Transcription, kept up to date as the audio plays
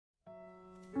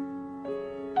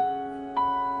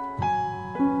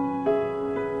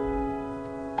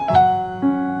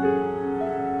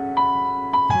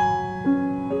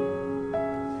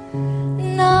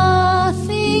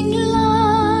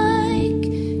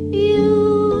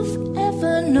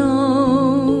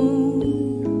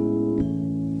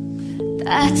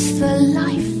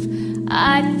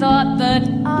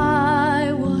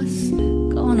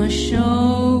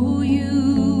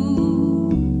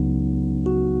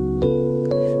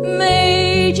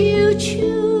Did you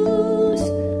choose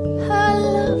her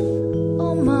love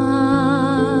or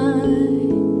mine?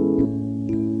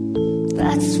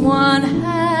 That's one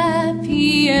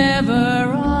happy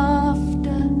ever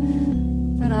after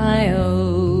that I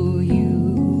owe you.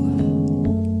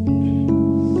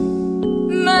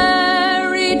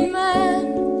 Married man,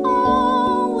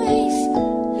 always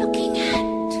looking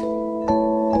at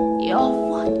your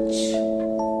watch.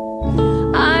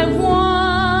 I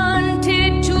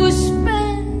wanted to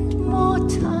spend more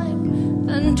time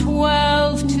than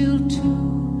 12 till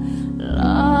 2,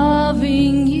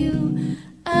 loving you,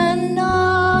 and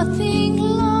nothing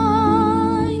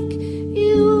like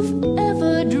you've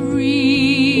ever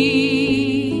dreamed.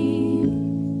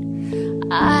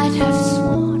 I'd have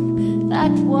sworn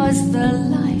that was the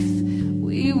life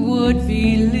we would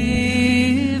be living.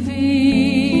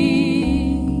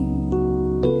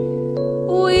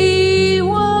 We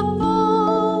were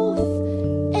both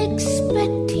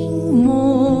expecting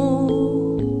more,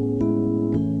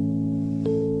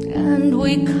 and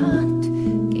we can't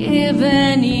give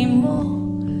any more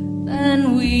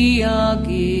than we are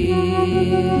giving.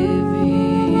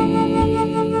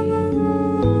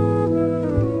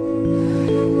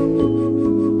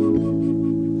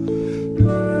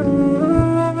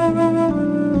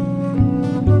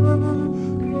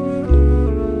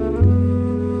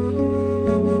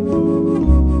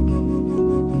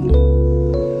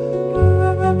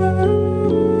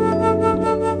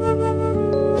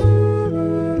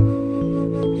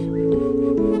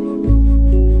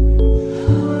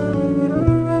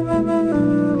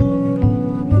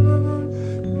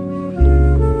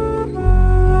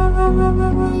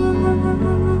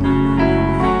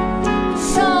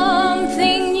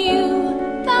 Something new,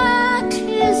 that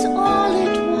is all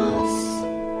it was.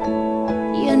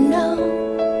 You know,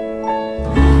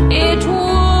 it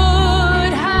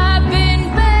would have been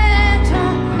better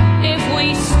if we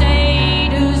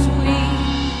stayed as we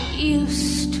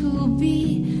used to be,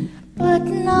 but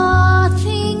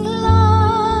nothing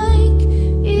like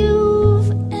you've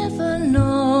ever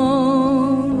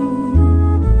known.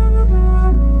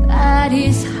 That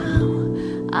is how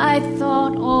I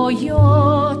thought all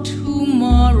your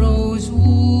tomorrows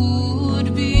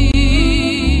would be.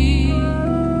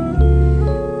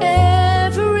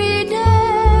 Every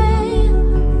day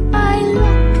I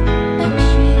look at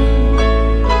you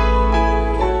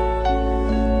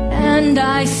and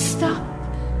I stop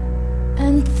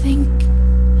and think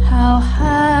how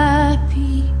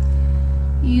happy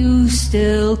you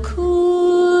still could